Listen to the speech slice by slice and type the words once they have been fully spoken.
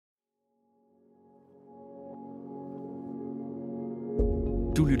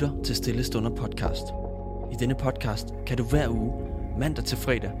Du lytter til Stille Stunder podcast. I denne podcast kan du hver uge, mandag til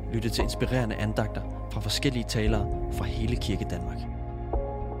fredag, lytte til inspirerende andagter fra forskellige talere fra hele Kirke Danmark.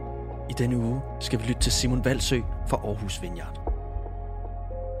 I denne uge skal vi lytte til Simon Walsøe fra Aarhus Vineyard.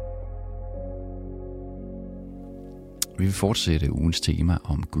 Vi vil fortsætte ugens tema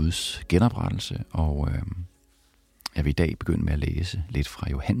om Guds genoprettelse, og jeg vil i dag begynde med at læse lidt fra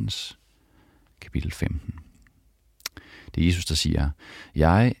Johannes, kapitel 15. Det er Jesus, der siger,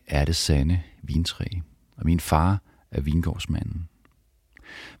 jeg er det sande vintræ, og min far er vingårdsmanden.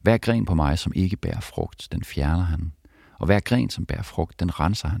 Hver gren på mig, som ikke bærer frugt, den fjerner han, og hver gren, som bærer frugt, den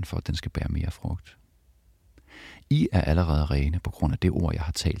renser han for, at den skal bære mere frugt. I er allerede rene på grund af det ord, jeg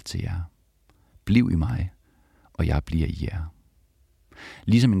har talt til jer. Bliv i mig, og jeg bliver i jer.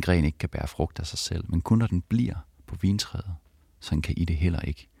 Ligesom en gren ikke kan bære frugt af sig selv, men kun når den bliver på vintræet, så kan I det heller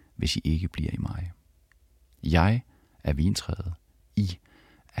ikke, hvis I ikke bliver i mig. Jeg er vintræet, I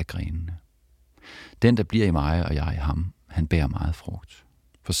er grenene. Den, der bliver i mig, og jeg i ham, han bærer meget frugt.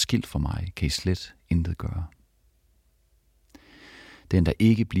 For skilt fra mig kan I slet intet gøre. Den, der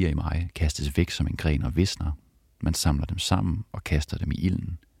ikke bliver i mig, kastes væk som en gren og visner. Man samler dem sammen og kaster dem i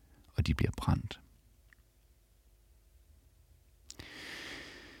ilden, og de bliver brændt.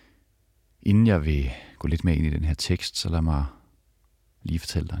 Inden jeg vil gå lidt mere ind i den her tekst, så lad mig lige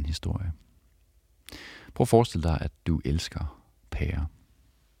fortælle dig en historie. Prøv at forestille dig, at du elsker pærer.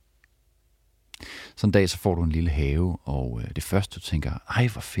 Så en dag så får du en lille have, og det første du tænker, ej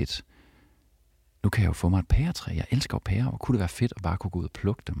hvor fedt, nu kan jeg jo få mig et pæretræ. Jeg elsker jo pærer, og kunne det være fedt at bare kunne gå ud og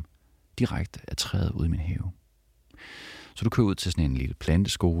plukke dem direkte af træet ude i min have. Så du kører ud til sådan en lille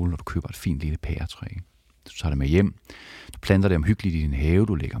planteskole, og du køber et fint lille pæretræ. Du tager det med hjem, du planter det omhyggeligt i din have,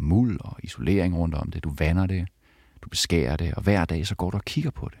 du lægger muld og isolering rundt om det, du vander det, du beskærer det, og hver dag så går du og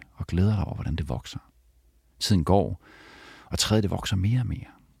kigger på det, og glæder dig over, hvordan det vokser. Tiden går, og træet det vokser mere og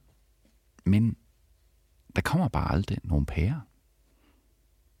mere. Men der kommer bare aldrig nogen pærer.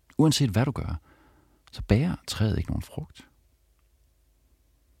 Uanset hvad du gør, så bærer træet ikke nogen frugt.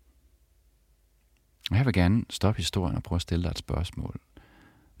 Og jeg vil gerne stoppe historien og prøve at stille dig et spørgsmål.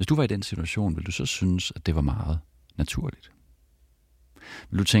 Hvis du var i den situation, ville du så synes, at det var meget naturligt?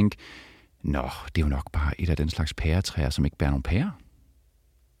 Vil du tænke, nå, det er jo nok bare et af den slags pæretræer, som ikke bærer nogen pærer?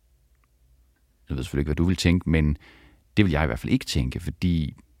 Jeg ved selvfølgelig ikke, hvad du vil tænke, men det vil jeg i hvert fald ikke tænke,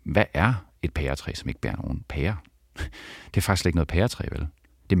 fordi hvad er et pæretræ, som ikke bærer nogen pærer? Det er faktisk ikke noget pæretræ, vel?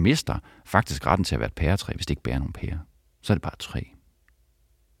 Det mister faktisk retten til at være et pæretræ, hvis det ikke bærer nogen pærer. Så er det bare et træ.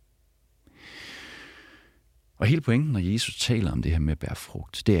 Og hele pointen, når Jesus taler om det her med at bære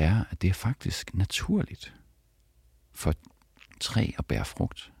frugt, det er, at det er faktisk naturligt for et træ at bære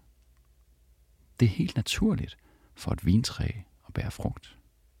frugt. Det er helt naturligt for et vintræ at bære frugt.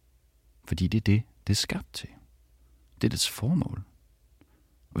 Fordi det er det er skabt til. Det er dets formål.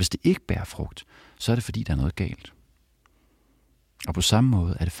 Og hvis det ikke bærer frugt, så er det fordi, der er noget galt. Og på samme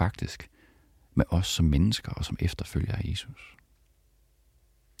måde er det faktisk med os som mennesker og som efterfølgere af Jesus.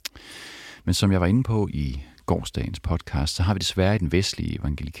 Men som jeg var inde på i gårsdagens podcast, så har vi desværre i den vestlige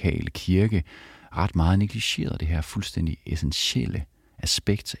evangelikale kirke ret meget negligeret det her fuldstændig essentielle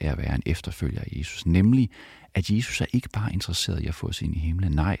aspekt af at være en efterfølger af Jesus. Nemlig, at Jesus er ikke bare interesseret i at få os ind i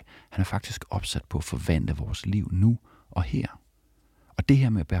himlen. Nej, han er faktisk opsat på at forvandle vores liv nu og her. Og det her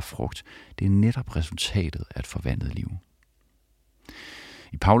med at bære frugt, det er netop resultatet af et forvandlet liv.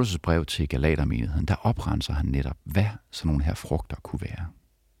 I Paulus' brev til Galatermenigheden, der oprenser han netop, hvad sådan nogle her frugter kunne være.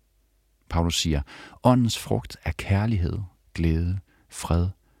 Paulus siger, åndens frugt er kærlighed, glæde, fred,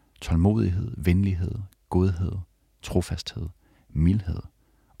 tålmodighed, venlighed, godhed, trofasthed, mildhed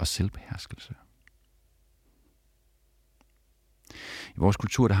og selvbeherskelse. I vores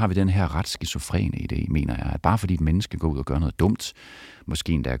kultur, der har vi den her ret skizofrene idé, mener jeg, at bare fordi et menneske går ud og gør noget dumt,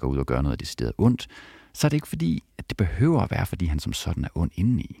 måske endda går ud og gør noget decideret ondt, så er det ikke fordi, at det behøver at være, fordi han som sådan er ond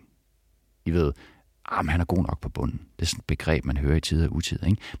indeni. I ved, men han er god nok på bunden. Det er sådan et begreb, man hører i tid og utid,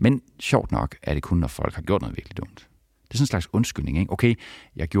 ikke? Men sjovt nok er det kun, når folk har gjort noget virkelig dumt. Det er sådan en slags undskyldning, ikke? Okay,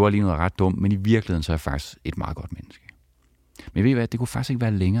 jeg gjorde lige noget ret dumt, men i virkeligheden så er jeg faktisk et meget godt menneske. Men ved I hvad, det kunne faktisk ikke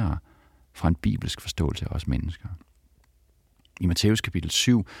være længere fra en bibelsk forståelse af os mennesker. I Matthæus kapitel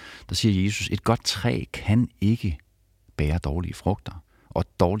 7, der siger Jesus, et godt træ kan ikke bære dårlige frugter, og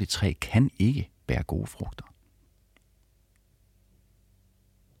et dårligt træ kan ikke bære gode frugter.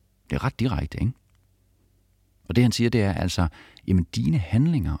 Det er ret direkte, ikke? Og det han siger, det er altså, jamen dine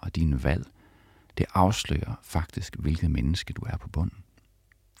handlinger og dine valg, det afslører faktisk, hvilket menneske du er på bunden.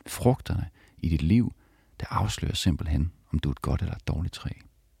 Frugterne i dit liv, det afslører simpelthen, om du er et godt eller et dårligt træ.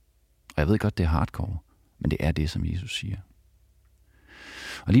 Og jeg ved godt, det er hardcore, men det er det, som Jesus siger.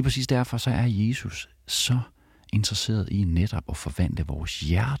 Og lige præcis derfor, så er Jesus så interesseret i netop at forvandle vores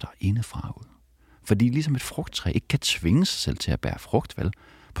hjerter indefra ud. Fordi ligesom et frugttræ ikke kan tvinge sig selv til at bære frugt, vel?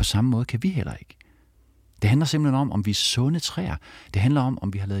 På samme måde kan vi heller ikke. Det handler simpelthen om vi er sunde træer. Det handler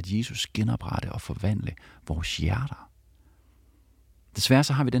om vi har ladet Jesus genoprette og forvandle vores hjerter. Desværre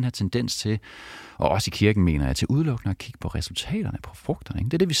så har vi den her tendens til, og også i kirken mener jeg, til udelukkende at kigge på resultaterne, på frugterne. Ikke?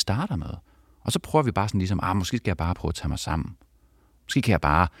 Det er det, vi starter med. Og så prøver vi bare sådan ligesom, måske skal jeg bare prøve at tage mig sammen. Måske kan jeg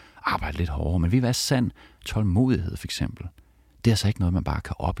bare arbejde lidt hårdere. Men hvad er sand tålmodighed for eksempel? Det er altså ikke noget, man bare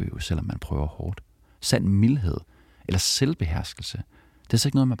kan opøve, selvom man prøver hårdt. Sand mildhed eller selvbeherskelse, det er altså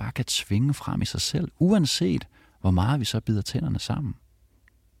ikke noget, man bare kan tvinge frem i sig selv, uanset hvor meget vi så bider tænderne sammen.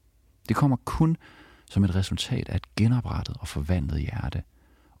 Det kommer kun som et resultat af et genoprettet og forvandlet hjerte.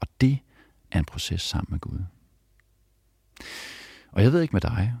 Og det er en proces sammen med Gud. Og jeg ved ikke med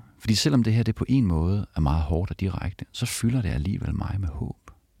dig, fordi selvom det her det på en måde er meget hårdt og direkte, så fylder det alligevel mig med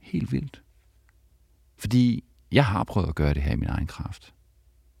håb. Helt vildt. Fordi jeg har prøvet at gøre det her i min egen kraft.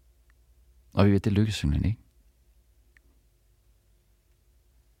 Og vi ved, det lykkes simpelthen ikke.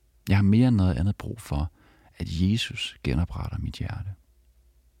 Jeg har mere end noget andet brug for, at Jesus genopretter mit hjerte.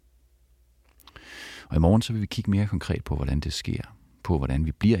 Og i morgen så vil vi kigge mere konkret på, hvordan det sker, på hvordan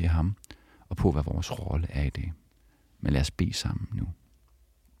vi bliver i ham, og på hvad vores rolle er i det. Men lad os bede sammen nu.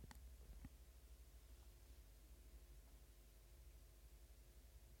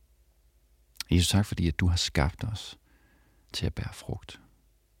 Jesus, tak fordi, at du har skabt os til at bære frugt.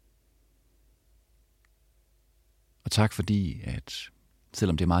 Og tak fordi, at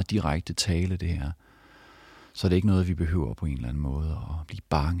selvom det er meget direkte tale det her, så er det ikke noget, vi behøver på en eller anden måde at blive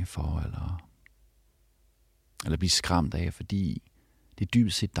bange for, eller blive skræmt af, fordi det er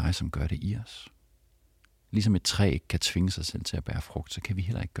dybest set dig, som gør det i os. Ligesom et træ ikke kan tvinge sig selv til at bære frugt, så kan vi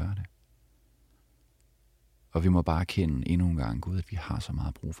heller ikke gøre det. Og vi må bare erkende endnu en gang, Gud, at vi har så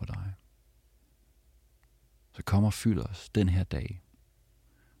meget brug for dig. Så kom og fyld os den her dag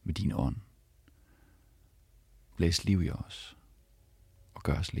med din ånd. Blæs liv i os og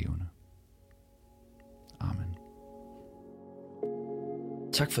gør os levende. Amen.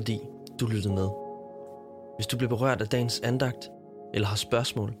 Tak fordi du lyttede med. Hvis du blev berørt af dagens andagt eller har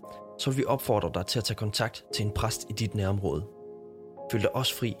spørgsmål, så vil vi opfordre dig til at tage kontakt til en præst i dit nærområde. Føl dig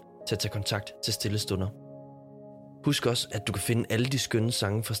også fri til at tage kontakt til Stille Stunder. Husk også, at du kan finde alle de skønne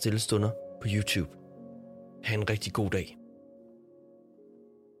sange fra Stille Stunder på YouTube. Ha' en rigtig god dag.